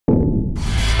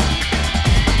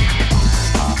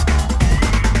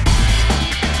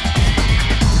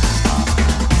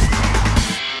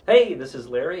this is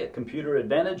Larry at Computer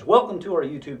Advantage. Welcome to our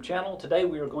YouTube channel. Today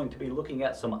we are going to be looking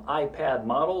at some iPad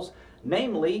models,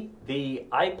 namely the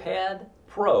iPad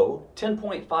Pro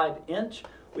 10.5 inch.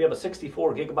 We have a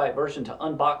 64 gigabyte version to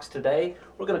unbox today.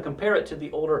 We're going to compare it to the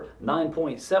older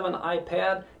 9.7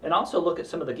 iPad and also look at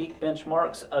some of the geek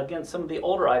benchmarks against some of the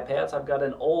older iPads. I've got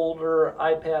an older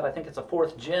iPad, I think it's a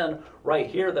 4th gen right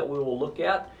here that we will look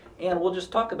at. And we'll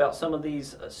just talk about some of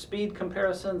these speed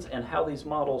comparisons and how these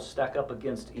models stack up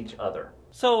against each other.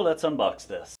 So let's unbox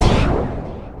this.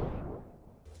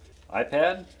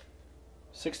 iPad,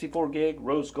 64 gig,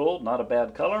 rose gold, not a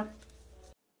bad color.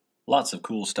 Lots of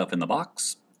cool stuff in the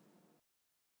box.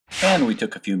 And we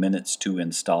took a few minutes to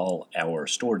install our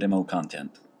store demo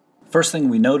content. First thing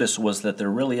we noticed was that there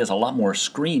really is a lot more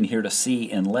screen here to see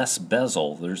and less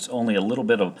bezel. There's only a little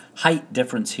bit of height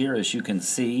difference here, as you can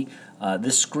see.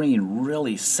 This screen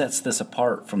really sets this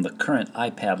apart from the current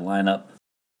iPad lineup.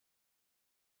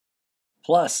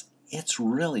 Plus, it's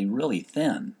really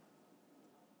thin.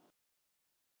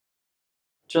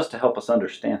 Just to help us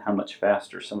understand how much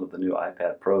faster some of the new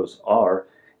iPad Pros are,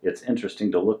 it's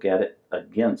interesting to look at it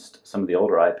against some of the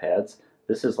older iPads.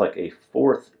 This is like a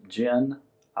 4th gen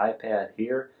iPad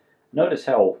here. Notice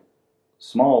how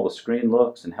small the screen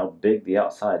looks and how big the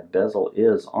outside bezel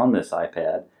is on this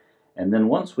iPad. And then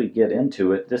once we get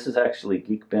into it, this is actually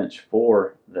Geekbench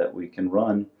 4 that we can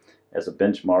run as a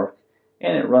benchmark,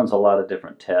 and it runs a lot of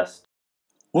different tests.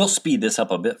 We'll speed this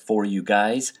up a bit for you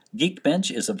guys.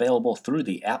 Geekbench is available through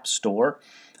the App Store.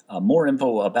 More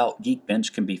info about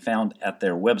Geekbench can be found at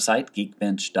their website,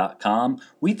 geekbench.com.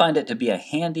 We find it to be a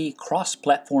handy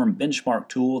cross-platform benchmark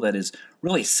tool that is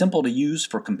really simple to use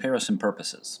for comparison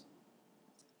purposes.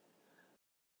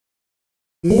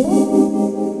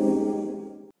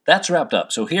 That's wrapped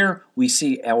up. So here we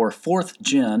see our 4th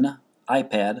gen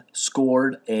iPad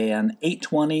scored an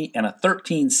 820 and a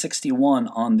 1361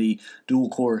 on the dual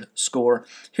core score.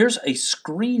 Here's a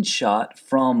screenshot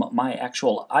from my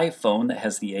actual iPhone that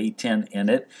has the A10 in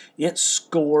it. It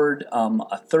scored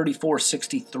a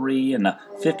 3463 and a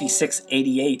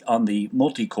 5688 on the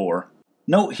multi-core.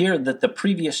 Note here that the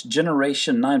previous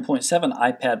generation 9.7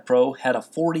 iPad Pro had a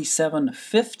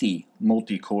 4750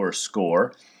 multi-core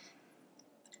score.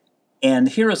 And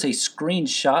here is a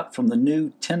screenshot from the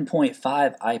new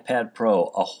 10.5 iPad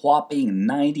Pro, a whopping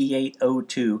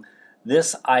 9802.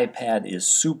 This iPad is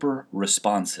super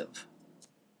responsive.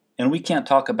 And we can't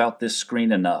talk about this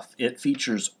screen enough. It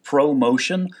features Pro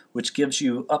Motion, which gives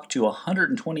you up to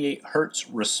 128 Hertz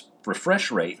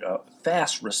refresh rate, a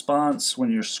fast response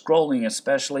when you're scrolling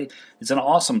especially. It's an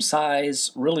awesome size,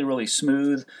 really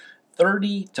smooth.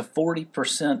 30 to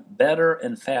 40% better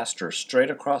and faster straight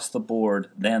across the board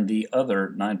than the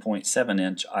other 9.7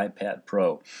 inch iPad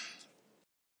Pro.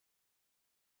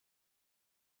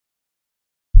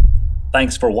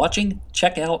 Thanks for watching.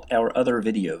 Check out our other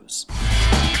videos.